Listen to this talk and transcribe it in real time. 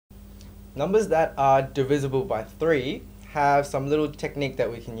Numbers that are divisible by 3 have some little technique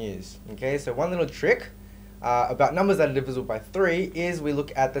that we can use. Okay, so one little trick about numbers that are divisible by 3 is we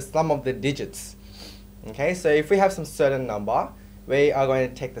look at the sum of the digits. Okay, so if we have some certain number, we are going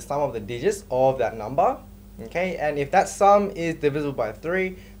to take the sum of the digits of that number. Okay, and if that sum is divisible by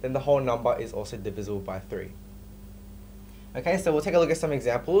 3, then the whole number is also divisible by 3. Okay, so we'll take a look at some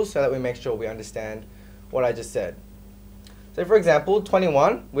examples so that we make sure we understand what I just said. So for example,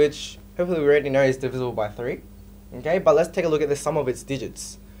 21, which hopefully we already know is divisible by 3. Okay, but let's take a look at the sum of its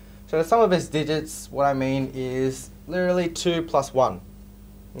digits. So the sum of its digits, what I mean is literally 2 plus 1.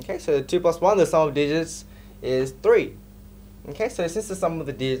 Okay, so 2 plus 1, the sum of digits is 3. Okay, so since the sum of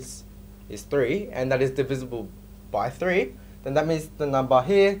the digits is 3, and that is divisible by 3, then that means the number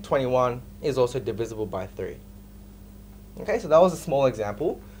here, 21, is also divisible by 3. Okay, so that was a small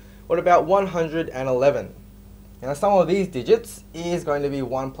example. What about 111? Now the sum of these digits is going to be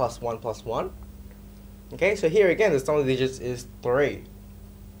 1 plus 1 plus 1. Okay, so here again the sum of the digits is 3.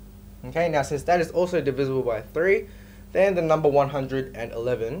 Okay, now since that is also divisible by 3, then the number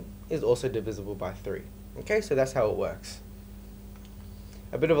 111 is also divisible by 3. Okay, so that's how it works.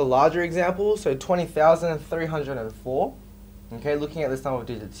 A bit of a larger example, so 20,304. Okay, looking at the sum of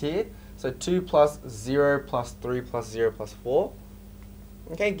digits here, so 2 plus 0 plus 3 plus 0 plus 4,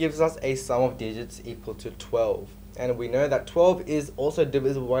 okay, gives us a sum of digits equal to 12. And we know that 12 is also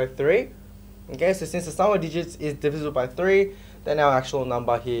divisible by 3. Okay, so since the sum of digits is divisible by 3, then our actual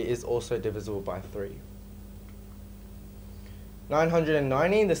number here is also divisible by 3.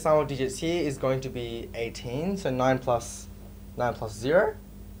 990, the sum of digits here is going to be 18, so 9 plus 0.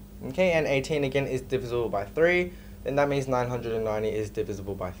 Okay, and 18 again is divisible by 3, then that means 990 is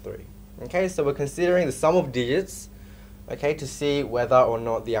divisible by 3. Okay, so we're considering the sum of digits, okay, to see whether or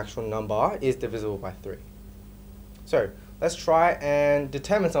not the actual number is divisible by 3. So let's try and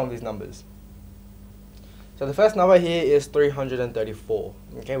determine some of these numbers. So the first number here is 334.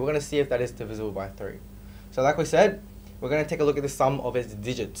 Okay, we're going to see if that is divisible by 3. So like we said, we're going to take a look at the sum of its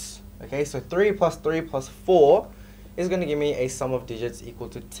digits. Okay, so 3 plus 4 is going to give me a sum of digits equal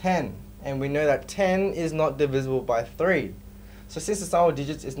to 10. And we know that 10 is not divisible by 3. So since the sum of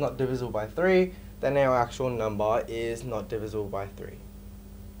digits is not divisible by 3, then our actual number is not divisible by 3.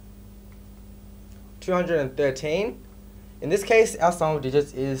 213. In this case, our sum of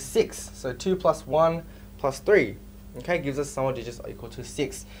digits is 6. So 2 plus 1 plus 3, okay, gives us sum of digits equal to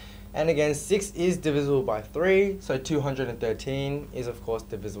 6. And again, 6 is divisible by 3, so 213 is of course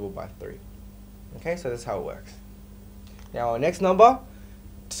divisible by 3. Okay, so that's how it works. Now our next number,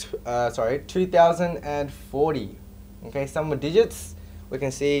 2040. Okay, sum of digits, we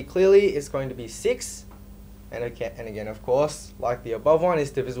can see clearly it's going to be 6. And again, of course, like the above one,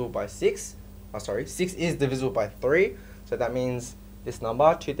 is divisible by 6. 6 is divisible by 3, so that means this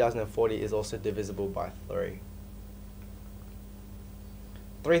number, 2040, is also divisible by 3.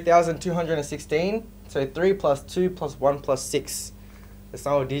 3,216, so 3 plus 2 plus 1 plus 6. The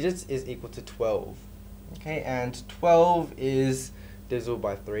sum of digits is equal to 12. Okay, and 12 is divisible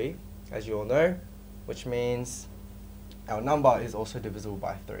by 3, as you all know, which means our number is also divisible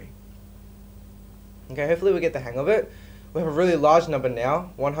by 3. Okay, hopefully we get the hang of it. We have a really large number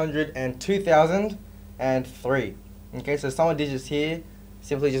now, 102,003. Okay, so sum of digits here,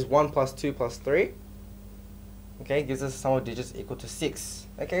 simply just 1 plus 2 plus 3. Okay, gives us a sum of digits equal to 6.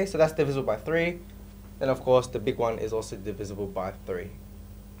 Okay, so that's divisible by 3. Then of course the big one is also divisible by 3.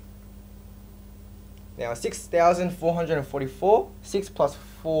 Now 6,444, 6 plus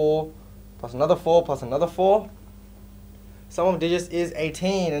 4 plus another 4 plus another 4. Sum of digits is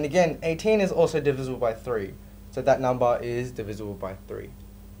 18, and again 18 is also divisible by 3. So that number is divisible by 3.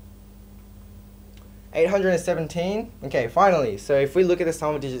 817, okay, finally, so if we look at the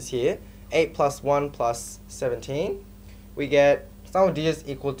sum of digits here, 8 plus 1 plus 17, we get sum of digits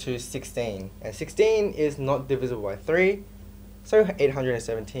equal to 16. And 16 is not divisible by 3, so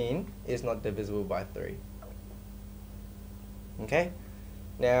 817 is not divisible by 3. Okay,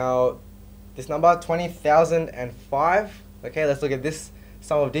 now this number, 20,005, okay, let's look at this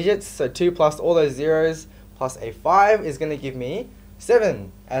sum of digits. So 2 plus all those zeros plus a 5 is going to give me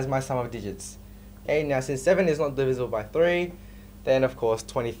 7 as my sum of digits. Okay, now since 7 is not divisible by 3, then of course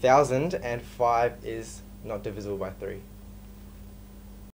 20,005 is not divisible by 3.